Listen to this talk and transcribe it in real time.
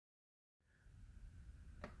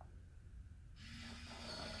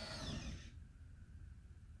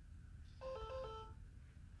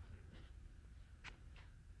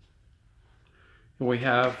We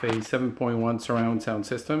have a 7.1 surround sound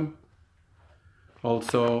system.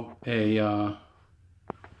 Also a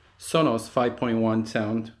Sonos 5.1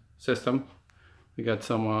 sound system. We got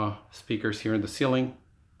some speakers here in the ceiling.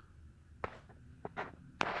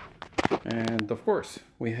 And of course,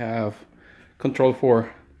 we have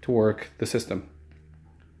Control4 to work the system.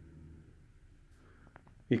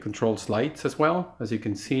 It controls lights as well. As you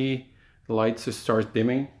can see, the lights just start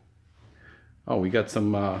dimming. Oh, we got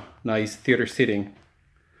some nice theater seating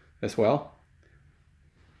as well.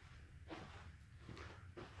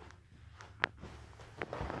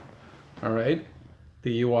 All right,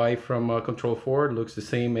 the UI from Control4 looks the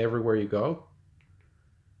same everywhere you go.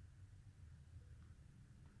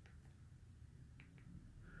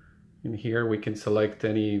 In here we can select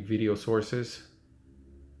any video sources.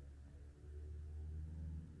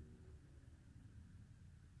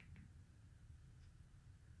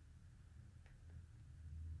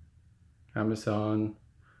 Amazon,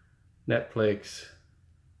 Netflix,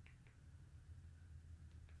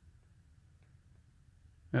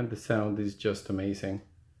 and the sound is just amazing.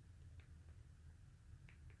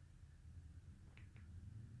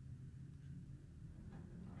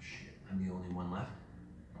 Oh shit, I'm the only one left?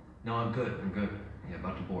 No, I'm good, Yeah,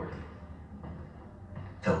 about to board.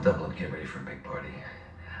 Tell Double to get ready for a big party.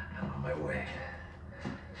 I'm on my way.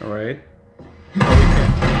 All right.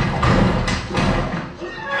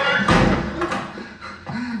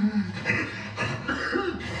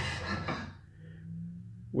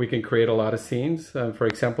 We can create a lot of scenes. For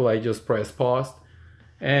example, I just press pause,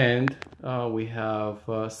 and we have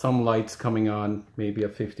some lights coming on, maybe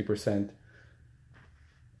at 50%.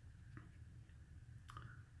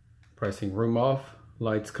 Pressing room off,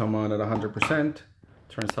 lights come on at 100%,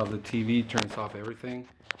 turns off the TV, turns off everything.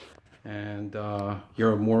 And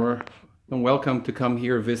you're more than welcome to come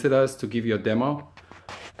here, visit us to give you a demo.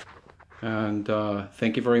 And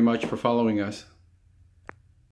thank you very much for following us.